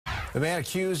The man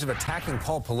accused of attacking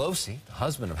Paul Pelosi, the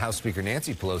husband of House Speaker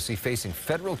Nancy Pelosi, facing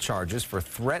federal charges for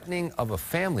threatening of a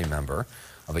family member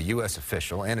of a U.S.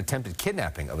 official and attempted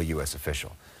kidnapping of a U.S.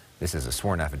 official. This is a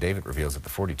sworn affidavit reveals that the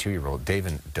 42-year-old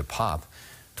David DePop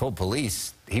told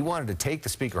police he wanted to take the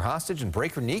speaker hostage and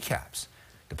break her kneecaps.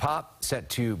 DePop set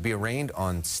to be arraigned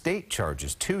on state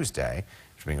charges Tuesday,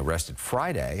 after being arrested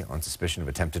Friday on suspicion of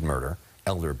attempted murder,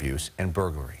 elder abuse, and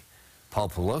burglary. Paul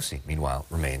Pelosi, meanwhile,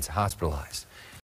 remains hospitalized.